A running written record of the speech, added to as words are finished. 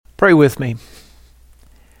Pray with me.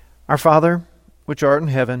 Our Father, which art in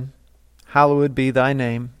heaven, hallowed be thy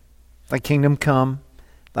name. Thy kingdom come,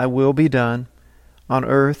 thy will be done, on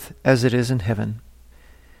earth as it is in heaven.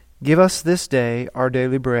 Give us this day our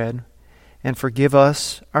daily bread, and forgive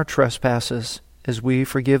us our trespasses, as we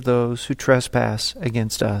forgive those who trespass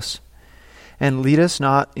against us. And lead us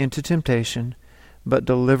not into temptation, but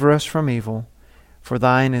deliver us from evil. For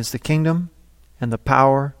thine is the kingdom, and the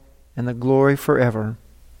power, and the glory forever.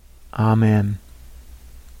 Amen.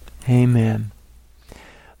 Amen.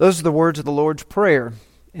 Those are the words of the Lord's Prayer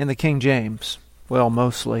in the King James. Well,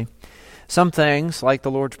 mostly. Some things, like the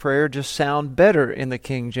Lord's Prayer, just sound better in the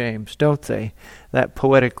King James, don't they? That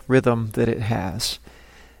poetic rhythm that it has.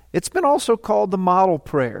 It's been also called the model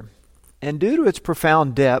prayer. And due to its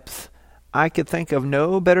profound depth, I could think of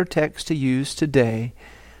no better text to use today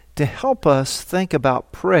to help us think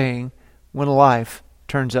about praying when life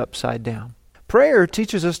turns upside down. Prayer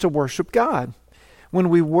teaches us to worship God. When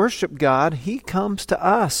we worship God, He comes to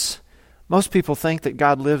us. Most people think that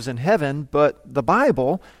God lives in heaven, but the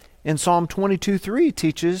Bible in Psalm 22:3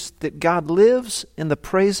 teaches that God lives in the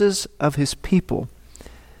praises of His people.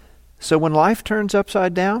 So when life turns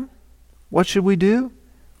upside down, what should we do?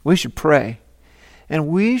 We should pray. And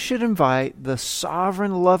we should invite the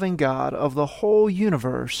sovereign, loving God of the whole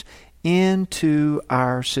universe into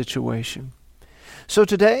our situation. So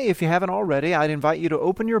today, if you haven't already, I'd invite you to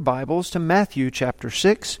open your Bibles to Matthew chapter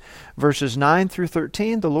 6, verses 9 through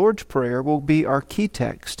 13. The Lord's Prayer will be our key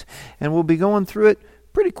text, and we'll be going through it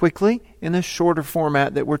pretty quickly in this shorter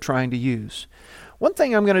format that we're trying to use. One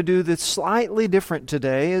thing I'm going to do that's slightly different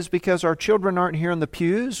today is because our children aren't here in the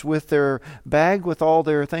pews with their bag with all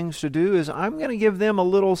their things to do, is I'm going to give them a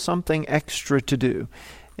little something extra to do.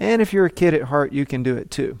 And if you're a kid at heart, you can do it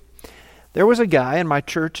too. There was a guy in my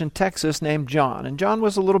church in Texas named John, and John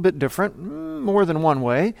was a little bit different, more than one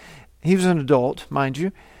way. He was an adult, mind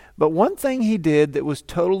you. But one thing he did that was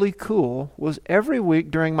totally cool was every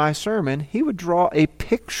week during my sermon, he would draw a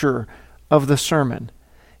picture of the sermon.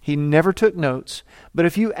 He never took notes, but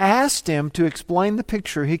if you asked him to explain the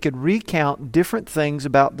picture, he could recount different things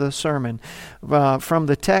about the sermon from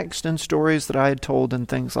the text and stories that I had told and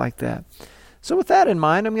things like that. So with that in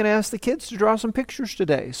mind, I'm going to ask the kids to draw some pictures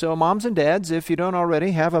today. So moms and dads, if you don't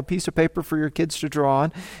already have a piece of paper for your kids to draw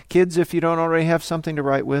on, kids, if you don't already have something to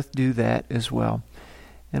write with, do that as well.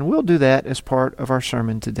 And we'll do that as part of our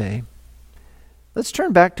sermon today. Let's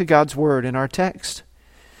turn back to God's Word in our text.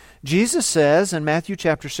 Jesus says in Matthew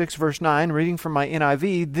chapter 6, verse 9, reading from my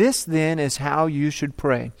NIV, "This then is how you should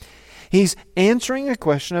pray." He's answering a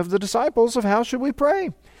question of the disciples of how should we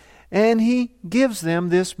pray. And He gives them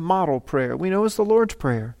this model prayer we know as the Lord's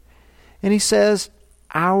Prayer. And He says,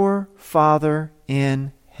 "Our Father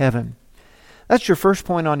in heaven." That's your first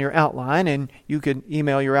point on your outline, and you can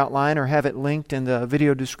email your outline or have it linked in the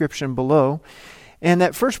video description below. And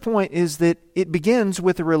that first point is that it begins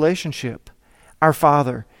with a relationship. Our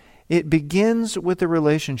Father. It begins with a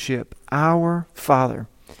relationship. Our Father.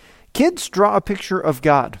 Kids draw a picture of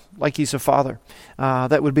God like He's a father.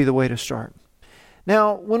 That would be the way to start.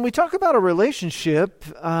 Now, when we talk about a relationship,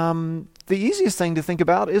 the easiest thing to think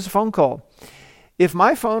about is a phone call. If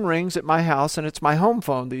my phone rings at my house, and it's my home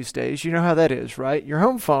phone these days, you know how that is, right? Your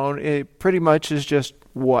home phone, it pretty much is just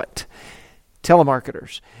what?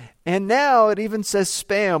 Telemarketers. And now it even says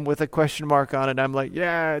spam with a question mark on it. I'm like,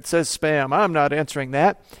 yeah, it says spam. I'm not answering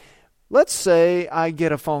that. Let's say I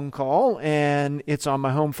get a phone call and it's on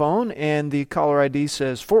my home phone and the caller ID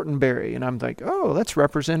says Fortenberry. And I'm like, oh, that's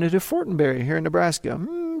Representative Fortenberry here in Nebraska.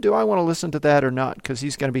 Do I want to listen to that or not? Because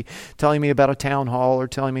he's going to be telling me about a town hall or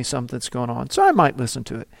telling me something that's going on. So I might listen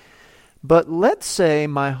to it. But let's say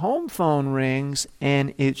my home phone rings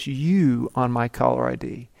and it's you on my caller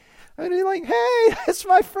ID. I'd be like, hey, that's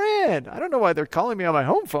my friend. I don't know why they're calling me on my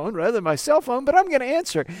home phone rather than my cell phone, but I'm going to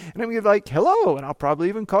answer. And I'm going to be like, hello, and I'll probably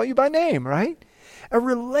even call you by name, right? A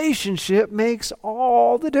relationship makes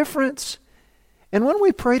all the difference. And when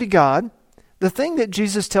we pray to God, the thing that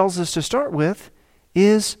Jesus tells us to start with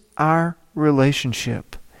is our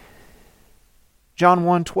relationship. John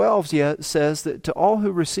 1:12 says that to all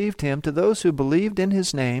who received Him, to those who believed in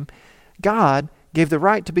His name, God gave the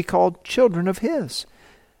right to be called children of His.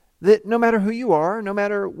 That no matter who you are, no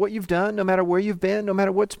matter what you've done, no matter where you've been, no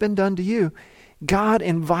matter what's been done to you, God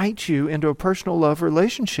invites you into a personal love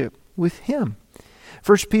relationship with Him.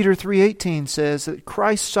 1 Peter 3:18 says that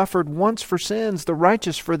Christ suffered once for sins, the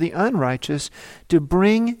righteous for the unrighteous, to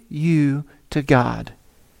bring you to God.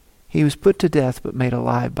 He was put to death but made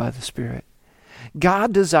alive by the Spirit.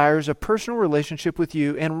 God desires a personal relationship with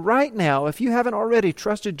you. And right now, if you haven't already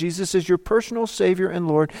trusted Jesus as your personal Savior and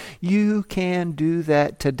Lord, you can do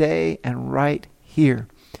that today and right here.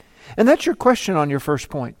 And that's your question on your first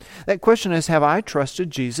point. That question is, have I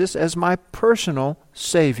trusted Jesus as my personal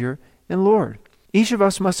Savior and Lord? Each of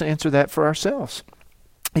us must answer that for ourselves.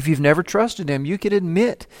 If you've never trusted Him, you can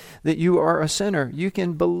admit that you are a sinner. You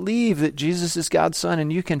can believe that Jesus is God's Son,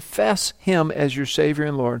 and you confess Him as your Savior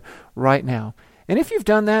and Lord right now. And if you've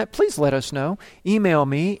done that, please let us know. Email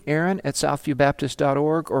me,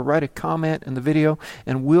 Aaron@southviewbaptist.org, or write a comment in the video,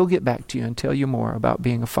 and we'll get back to you and tell you more about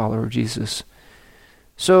being a follower of Jesus.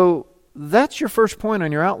 So that's your first point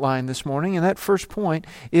on your outline this morning, and that first point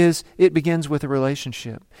is it begins with a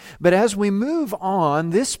relationship. But as we move on,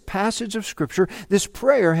 this passage of Scripture, this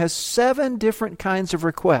prayer has 7 different kinds of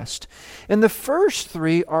requests. And the first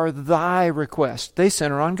 3 are thy requests. They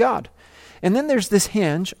center on God. And then there's this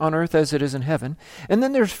hinge, on earth as it is in heaven. And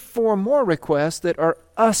then there's 4 more requests that are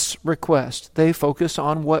us requests. They focus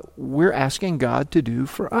on what we're asking God to do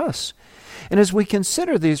for us. And as we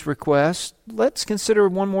consider these requests, let's consider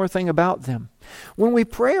one more thing about them. When we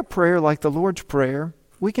pray a prayer like the Lord's Prayer,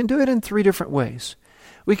 we can do it in 3 different ways.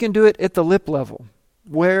 We can do it at the lip level,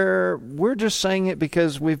 where we're just saying it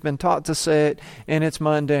because we've been taught to say it, and it's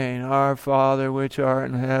mundane. Our Father which art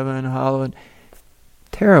in heaven, hallowed.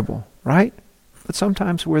 Terrible, right? But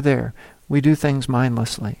sometimes we're there. We do things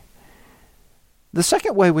mindlessly. The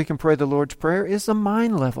second way we can pray the Lord's Prayer is the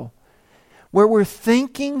mind level, where we're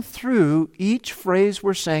thinking through each phrase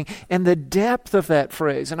we're saying and the depth of that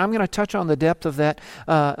phrase. And I'm going to touch on the depth of that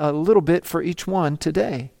a little bit for each one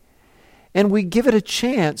today. And we give it a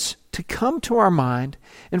chance to come to our mind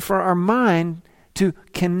and for our mind to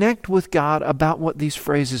connect with God about what these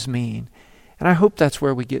phrases mean. And I hope that's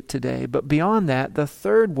where we get today. But beyond that, the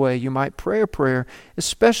third way you might pray a prayer,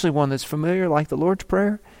 especially one that's familiar like the Lord's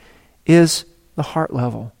Prayer, is the heart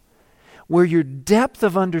level, where your depth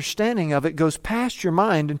of understanding of it goes past your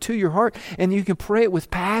mind and to your heart, and you can pray it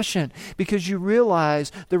with passion because you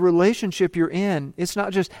realize the relationship you're in. It's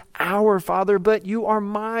not just our Father, but you are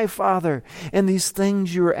my Father, and these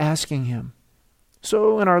things you are asking Him.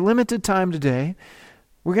 So in our limited time today,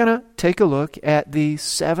 we're going to take a look at the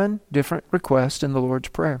 7 different requests in the Lord's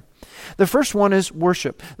Prayer. The first one is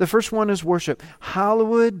worship.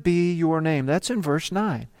 Hallowed be your name. That's in verse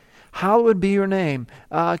 9. Hallowed be your name.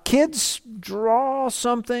 Kids, draw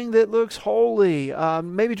something that looks holy.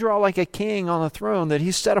 Maybe draw like a king on the throne that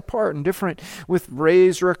He's set apart and different with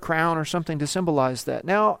rays or a crown or something to symbolize that.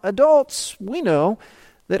 Now, adults, we know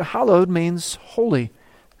that hallowed means holy,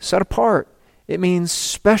 set apart. It means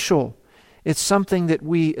special. It's something that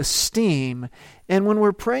we esteem. And when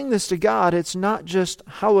we're praying this to God, it's not just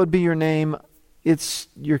hallowed be your name, it's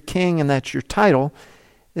your king and that's your title.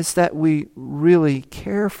 It's that we really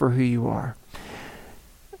care for who you are.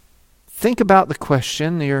 Think about the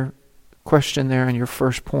question. Your question there in your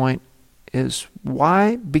first point is,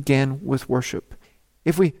 why begin with worship?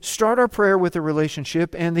 If we start our prayer with a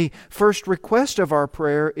relationship and the first request of our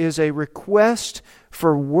prayer is a request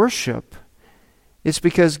for worship, it's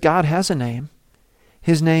because God has a name.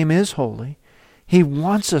 His name is holy. He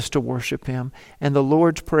wants us to worship Him, and the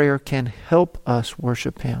Lord's Prayer can help us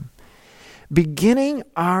worship Him. Beginning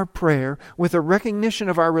our prayer with a recognition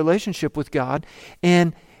of our relationship with God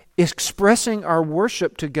and expressing our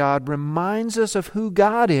worship to God reminds us of who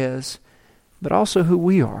God is, but also who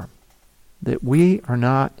we are, that we are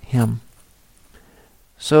not Him.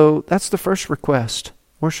 So that's the first request,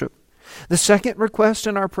 worship. The second request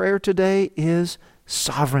in our prayer today is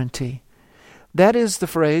sovereignty. That is the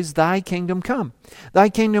phrase, thy kingdom come. Thy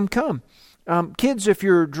kingdom come. Kids, if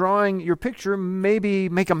you're drawing your picture, maybe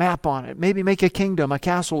make a map on it. Maybe make a kingdom, a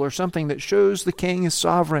castle, or something that shows the king is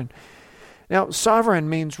sovereign. Now, sovereign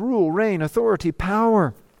means rule, reign, authority,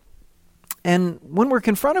 power. And when we're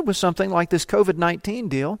confronted with something like this COVID-19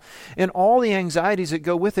 deal and all the anxieties that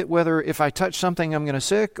go with it, whether if I touch something I'm going to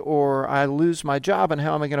sick or I lose my job and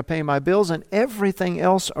how am I going to pay my bills and everything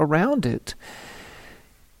else around it,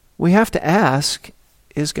 we have to ask,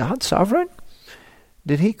 is God sovereign?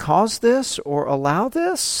 Did He cause this or allow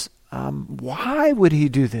this? Why would He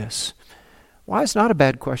do this? Why is not a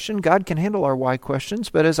bad question. God can handle our why questions,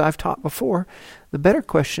 but as I've taught before, the better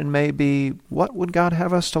question may be, what would God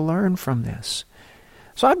have us to learn from this?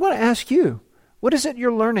 So I'd want to ask you, what is it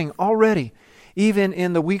you're learning already, even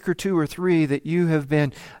in the week or 2 or 3 that you have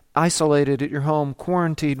been isolated at your home,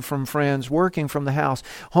 quarantined from friends, working from the house,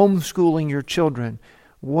 homeschooling your children?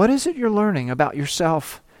 What is it you're learning about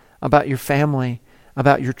yourself, about your family,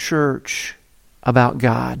 about your church, about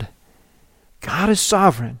God? God is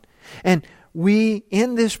sovereign. And we,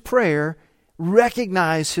 in this prayer,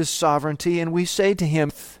 recognize His sovereignty, and we say to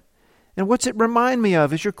Him, and what's it remind me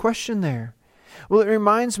of is your question there. Well, it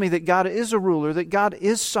reminds me that God is a ruler, that God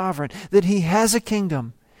is sovereign, that He has a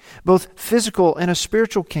kingdom, both physical and a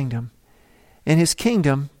spiritual kingdom. And His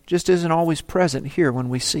kingdom just isn't always present here when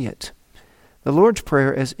we see it. The Lord's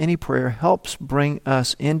Prayer, as any prayer, helps bring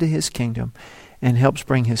us into His kingdom and helps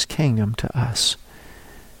bring His kingdom to us.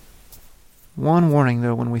 One warning,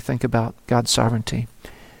 though, when we think about God's sovereignty.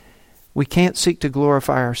 We can't seek to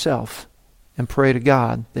glorify ourselves and pray to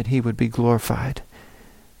God that He would be glorified,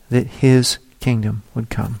 that His kingdom would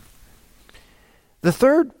come. The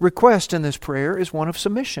third request in this prayer is one of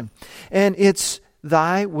submission, and it's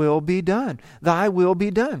Thy will be done. Thy will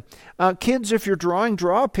be done. Kids, if you're drawing,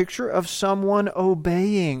 draw a picture of someone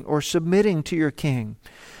obeying or submitting to your king.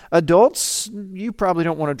 Adults, you probably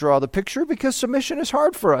don't want to draw the picture because submission is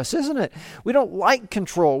hard for us, isn't it? We don't like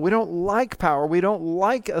control. We don't like power. We don't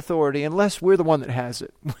like authority unless we're the one that has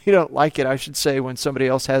it. We don't like it, I should say, when somebody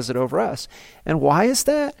else has it over us. And why is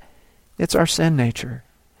that? It's our sin nature.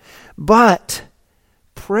 But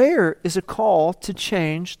prayer is a call to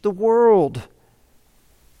change the world.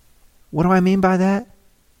 What do I mean by that?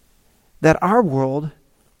 That our world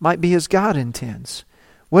might be as God intends.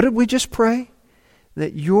 What did we just pray?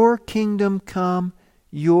 That your kingdom come,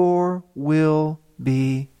 your will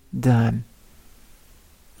be done.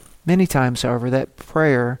 Many times, however, that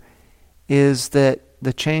prayer is that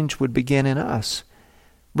the change would begin in us.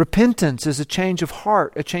 Repentance is a change of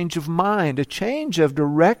heart, a change of mind, a change of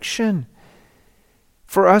direction.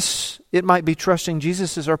 For us, it might be trusting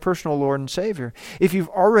Jesus as our personal Lord and Savior. If you've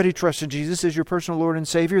already trusted Jesus as your personal Lord and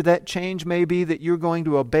Savior, that change may be that you're going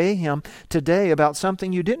to obey Him today about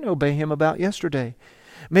something you didn't obey Him about yesterday.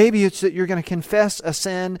 Maybe it's that you're going to confess a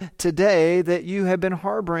sin today that you have been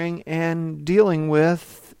harboring and dealing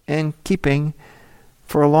with and keeping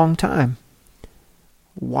for a long time.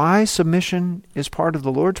 Why submission is part of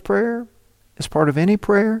the Lord's Prayer, is part of any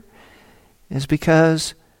prayer, is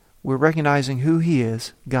because we're recognizing who He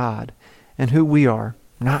is, God, and who we are,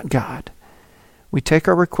 not God. We take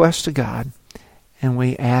our request to God and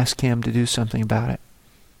we ask Him to do something about it.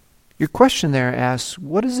 Your question there asks,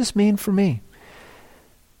 what does this mean for me?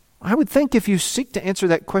 I would think if you seek to answer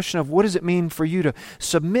that question of what does it mean for you to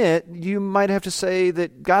submit, you might have to say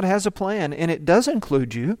that God has a plan, and it does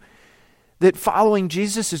include you. That following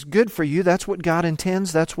Jesus is good for you. That's what God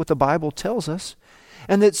intends. That's what the Bible tells us.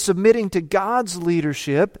 And that submitting to God's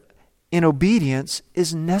leadership in obedience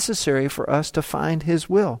is necessary for us to find His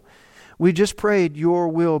will. We just prayed, your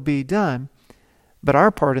will be done. But our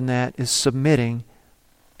part in that is submitting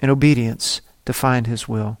in obedience to find His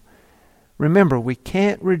will. Remember, we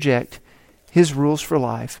can't reject His rules for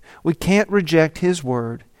life. We can't reject His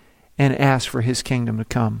word and ask for His kingdom to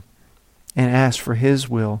come and ask for His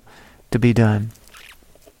will to be done.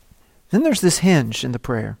 Then there's this hinge in the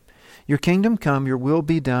prayer. Your kingdom come, your will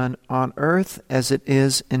be done on earth as it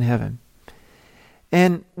is in heaven.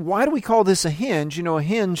 And why do we call this a hinge? You know, a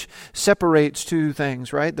hinge separates two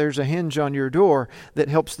things, right? There's a hinge on your door that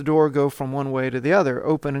helps the door go from one way to the other,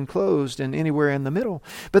 open and closed and anywhere in the middle.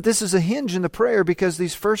 But this is a hinge in the prayer because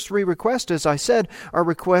these first three requests, as I said, are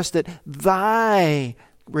requests that Thy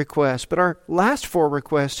request. But our last four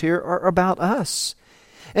requests here are about us.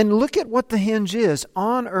 And look at what the hinge is,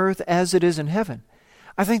 on earth as it is in heaven.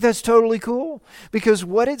 I think that's totally cool because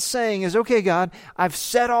what it's saying is, okay, God, I've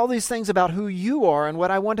said all these things about who You are and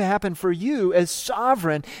what I want to happen for You as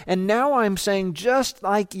sovereign. And now I'm saying just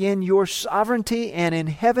like in Your sovereignty and in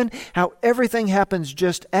heaven, how everything happens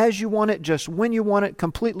just as You want it, just when You want it,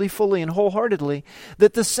 completely, fully, and wholeheartedly,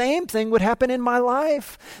 that the same thing would happen in my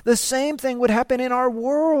life. The same thing would happen in our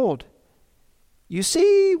world. You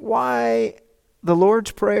see why the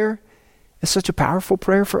Lord's Prayer is such a powerful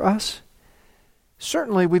prayer for us?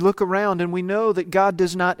 Certainly we look around and we know that God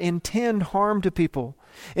does not intend harm to people.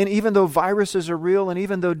 And even though viruses are real and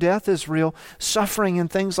even though death is real, suffering and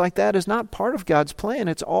things like that is not part of God's plan.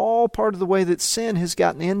 It's all part of the way that sin has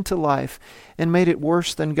gotten into life and made it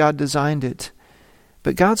worse than God designed it.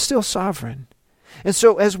 But God's still sovereign. And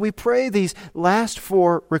so as we pray these last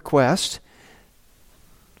four requests,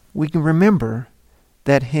 we can remember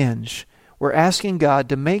that hinge. We're asking God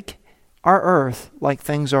to make our earth like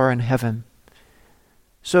things are in heaven.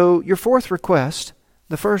 So your fourth request,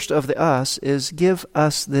 the first of the us, is give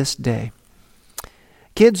us this day.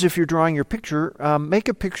 Kids, if you're drawing your picture, make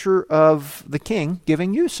a picture of the king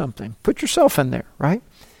giving you something. Put yourself in there, right?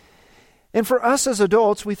 And for us as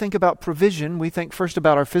adults, we think about provision. We think first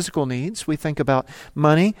about our physical needs. We think about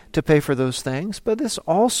money to pay for those things. But this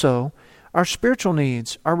also, our spiritual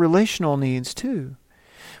needs, our relational needs too.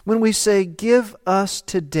 When we say, give us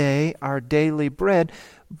today our daily bread,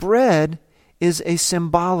 bread is a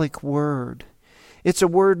symbolic word. It's a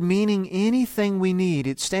word meaning anything we need.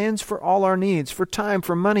 It stands for all our needs, for time,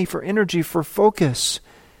 for money, for energy, for focus.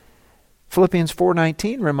 Philippians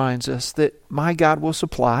 4:19 reminds us that my God will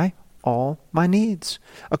supply all my needs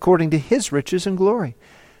according to His riches and glory.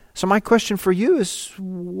 So my question for you is,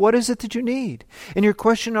 what is it that you need? And your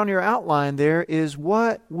question on your outline there is,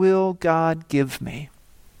 what will God give me?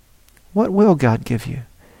 What will God give you?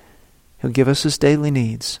 He'll give us His daily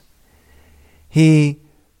needs. He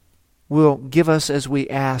will give us as we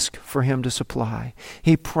ask for Him to supply.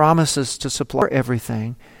 He promises to supply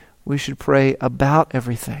everything. We should pray about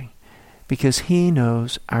everything because He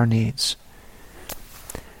knows our needs.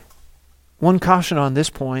 One caution on this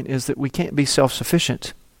point is that we can't be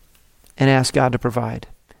self-sufficient and ask God to provide.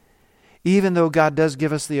 Even though God does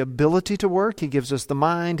give us the ability to work, He gives us the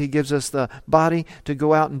mind, He gives us the body to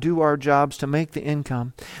go out and do our jobs to make the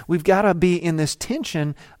income. We've got to be in this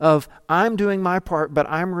tension of, I'm doing my part, but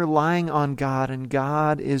I'm relying on God, and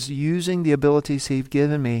God is using the abilities He's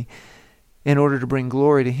given me in order to bring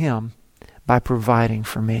glory to Him by providing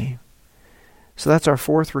for me. So that's our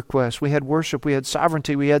fourth request. We had worship, we had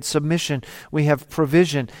sovereignty, we had submission, we have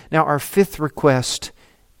provision. Now our fifth request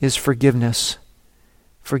is forgiveness.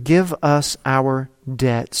 Forgive us our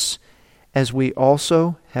debts, as we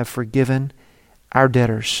also have forgiven our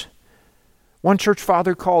debtors. One church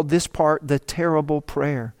father called this part the terrible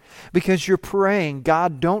prayer, because you're praying,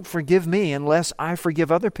 God, don't forgive me unless I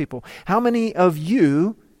forgive other people. How many of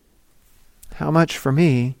you, how much for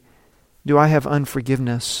me, do I have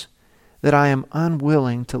unforgiveness that I am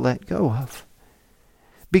unwilling to let go of?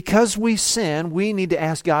 Because we sin, we need to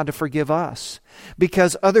ask God to forgive us.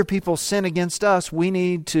 Because other people sin against us, we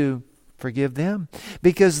need to forgive them.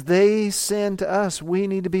 Because they sin to us, we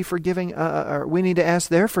need to be forgiving. We need to ask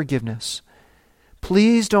their forgiveness.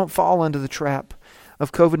 Please don't fall into the trap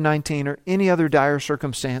of COVID-19 or any other dire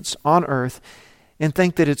circumstance on earth and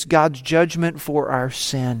think that it's God's judgment for our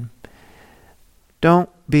sin. Don't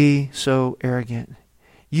be so arrogant.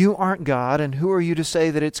 You aren't God, and who are you to say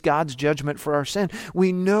that it's God's judgment for our sin?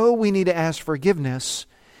 We know we need to ask forgiveness.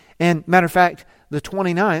 And matter of fact, the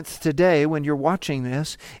 29th today, when you're watching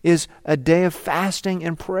this, is a day of fasting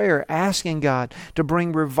and prayer, asking God to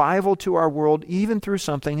bring revival to our world, even through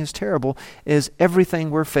something as terrible as everything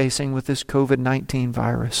we're facing with this COVID-19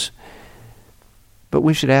 virus. But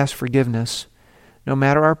we should ask forgiveness, no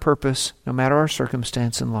matter our purpose, no matter our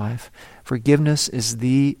circumstance in life. Forgiveness is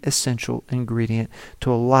the essential ingredient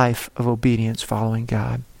to a life of obedience following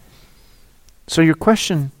God. So your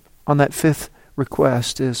question on that fifth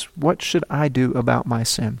request is, what should I do about my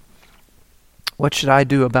sin? What should I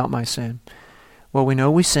do about my sin? Well, we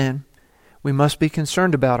know we sin. We must be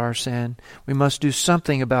concerned about our sin. We must do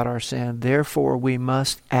something about our sin. Therefore, we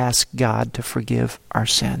must ask God to forgive our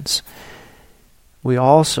sins. We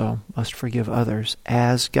also must forgive others,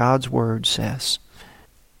 as God's Word says.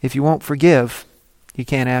 If you won't forgive, you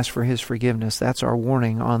can't ask for His forgiveness. That's our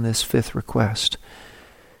warning on this fifth request.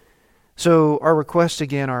 So our requests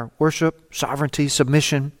again are worship, sovereignty,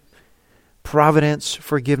 submission, providence,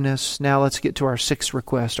 forgiveness. Now let's get to our sixth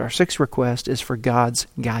request. Our sixth request is for God's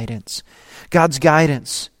guidance. God's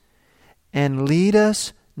guidance. And lead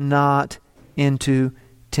us not into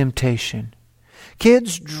temptation.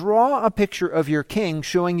 Kids, draw a picture of your king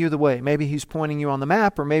showing you the way. Maybe he's pointing you on the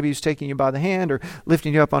map, or maybe he's taking you by the hand or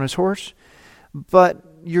lifting you up on his horse. But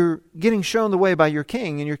you're getting shown the way by your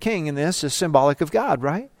king, and your king in this is symbolic of God,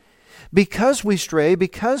 right? Because we stray,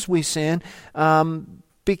 because we sin,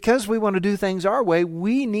 because we want to do things our way,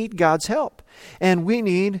 we need God's help. And we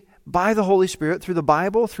need, by the Holy Spirit, through the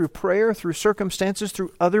Bible, through prayer, through circumstances,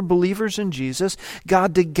 through other believers in Jesus,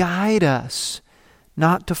 God to guide us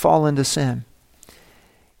not to fall into sin.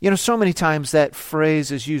 You know, so many times that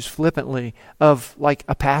phrase is used flippantly of like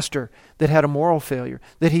a pastor that had a moral failure,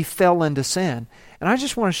 that he fell into sin. And I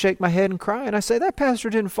just want to shake my head and cry. And I say, that pastor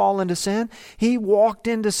didn't fall into sin. He walked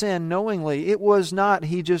into sin knowingly. It was not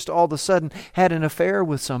he just all of a sudden had an affair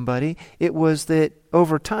with somebody. It was that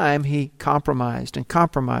over time he compromised and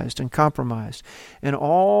compromised and compromised. And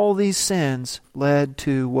all these sins led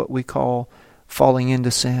to what we call falling into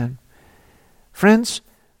sin. Friends,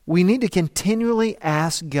 we need to continually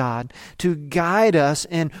ask God to guide us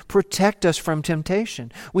and protect us from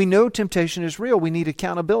temptation. We know temptation is real. We need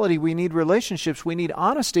accountability. We need relationships. We need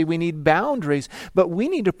honesty. We need boundaries. But we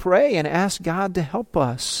need to pray and ask God to help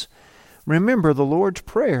us. Remember, the Lord's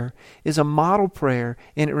Prayer is a model prayer,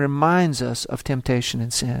 and it reminds us of temptation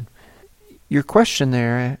and sin. Your question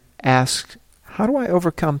there asks, how do I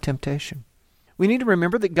overcome temptation? We need to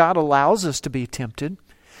remember that God allows us to be tempted.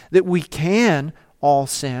 that we can all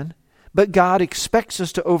sin, but God expects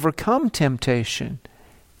us to overcome temptation.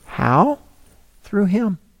 How? Through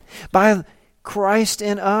Him. By Christ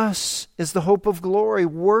in us is the hope of glory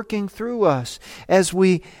working through us as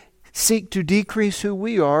we seek to decrease who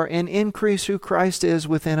we are and increase who Christ is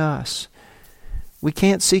within us. We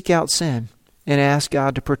can't seek out sin and ask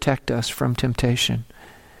God to protect us from temptation.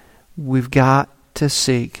 We've got to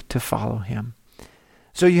seek to follow Him.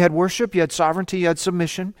 So you had worship, you had sovereignty, you had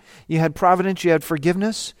submission, you had providence, you had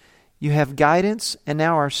forgiveness, you have guidance, and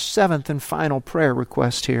now our seventh and final prayer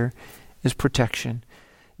request here is protection.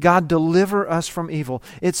 God, deliver us from evil.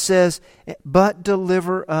 It says, but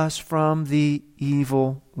deliver us from the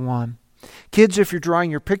evil one. Kids, if you're drawing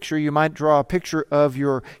your picture, you might draw a picture of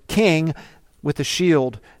your king with a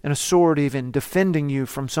shield and a sword even defending you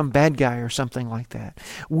from some bad guy or something like that.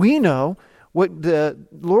 We know what the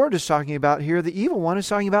Lord is talking about here. The evil one is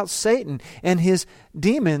talking about Satan and his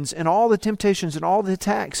demons and all the temptations and all the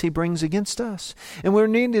attacks he brings against us. And we're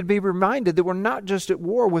needed to be reminded that we're not just at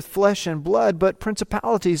war with flesh and blood, but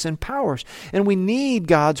principalities and powers. And we need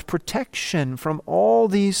God's protection from all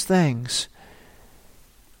these things.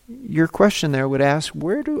 Your question there would ask,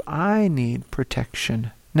 where do I need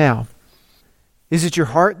protection now? Is it your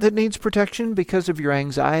heart that needs protection because of your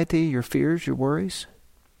anxiety, your fears, your worries?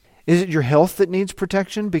 Is it your health that needs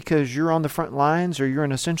protection because you're on the front lines or you're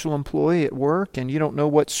an essential employee at work and you don't know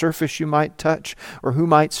what surface you might touch or who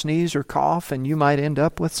might sneeze or cough and you might end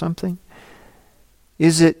up with something?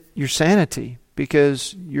 Is it your sanity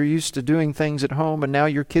because you're used to doing things at home and now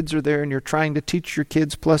your kids are there and you're trying to teach your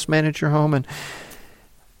kids plus manage your home? And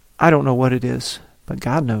I don't know what it is, but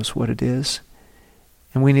God knows what it is.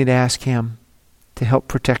 And we need to ask Him to help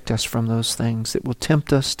protect us from those things that will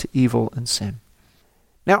tempt us to evil and sin.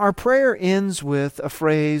 Now, our prayer ends with a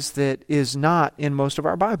phrase that is not in most of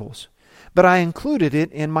our Bibles, but I included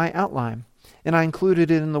it in my outline, and I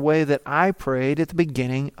included it in the way that I prayed at the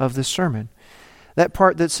beginning of the sermon. That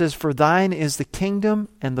part that says, "For thine is the kingdom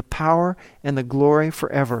and the power and the glory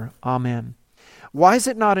forever. Amen." Why is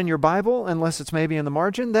it not in your Bible, unless it's maybe in the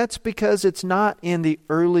margin? That's because it's not in the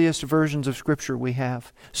earliest versions of Scripture we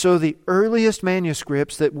have. So the earliest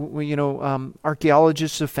manuscripts that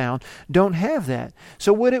archaeologists have found don't have that.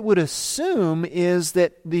 So what it would assume is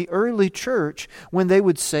that the early church, when they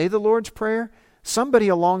would say the Lord's Prayer, somebody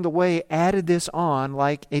along the way added this on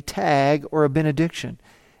like a tag or a benediction.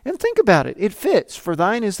 And think about it. It fits. For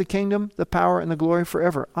thine is the kingdom, the power, and the glory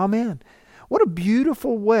forever. Amen. What a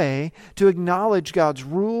beautiful way to acknowledge God's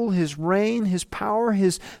rule, His reign, His power,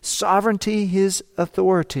 His sovereignty, His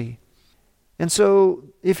authority. And so,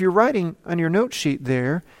 if you're writing on your note sheet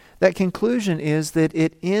there, that conclusion is that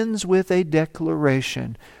it ends with a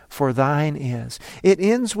declaration, for thine is. It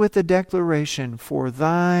ends with a declaration, for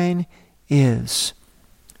thine is.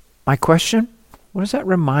 My question, what does that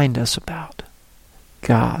remind us about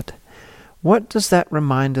God? What does that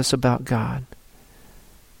remind us about God?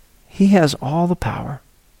 He has all the power.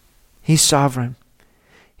 He's sovereign.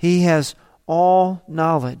 He has all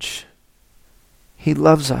knowledge. He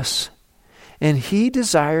loves us. And He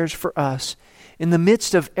desires for us, in the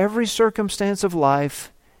midst of every circumstance of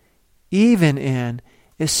life,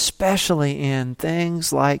 especially in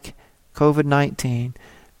things like COVID-19,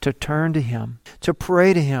 to turn to Him, to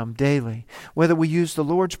pray to Him daily, whether we use the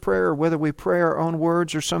Lord's Prayer or whether we pray our own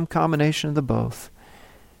words or some combination of the both.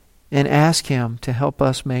 And ask Him to help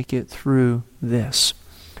us make it through this.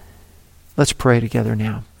 Let's pray together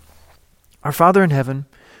now. Our Father in heaven,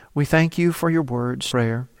 we thank You for Your words,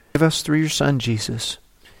 prayer. Give us through Your Son, Jesus.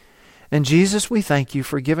 And Jesus, we thank You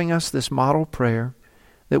for giving us this model prayer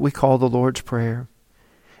that we call the Lord's Prayer.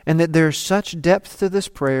 And that there's such depth to this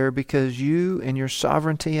prayer because You in Your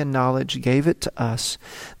sovereignty and knowledge gave it to us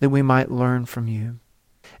that we might learn from You.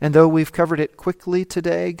 And though we've covered it quickly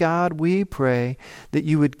today, God, we pray that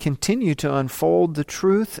You would continue to unfold the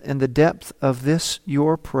truth and the depth of this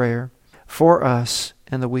Your prayer for us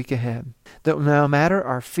in the week ahead. That no matter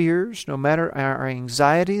our fears, no matter our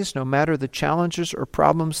anxieties, no matter the challenges or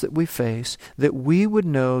problems that we face, that we would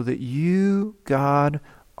know that You, God,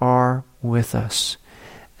 are with us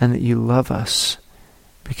and that You love us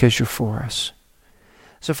because You're for us.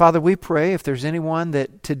 So, Father, we pray if there's anyone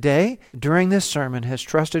that today, during this sermon, has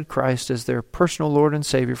trusted Christ as their personal Lord and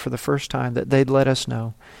Savior for the first time, that they'd let us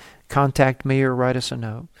know. Contact me or write us a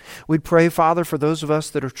note. We'd pray, Father, for those of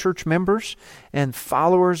us that are church members and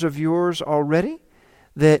followers of Yours already,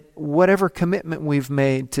 that whatever commitment we've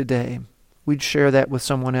made today, we'd share that with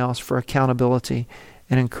someone else for accountability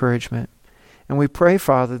and encouragement. And we pray,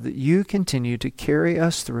 Father, that You continue to carry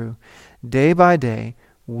us through day by day,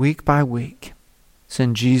 week by week. It's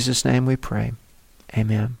in Jesus' name we pray.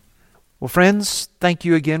 Amen. Well, friends, thank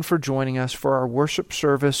you again for joining us for our worship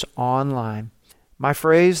service online. My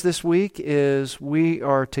phrase this week is, we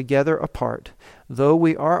are together apart. Though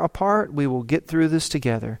we are apart, we will get through this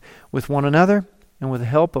together with one another and with the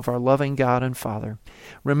help of our loving God and Father.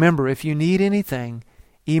 Remember, if you need anything,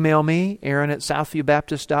 email me,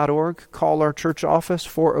 Aaron@southviewbaptist.org. Call our church office,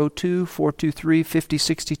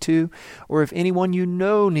 402-423-5062. Or if anyone you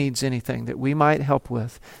know needs anything that we might help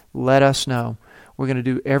with, let us know. We're going to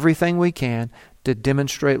do everything we can to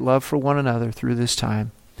demonstrate love for one another through this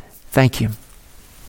time. Thank you.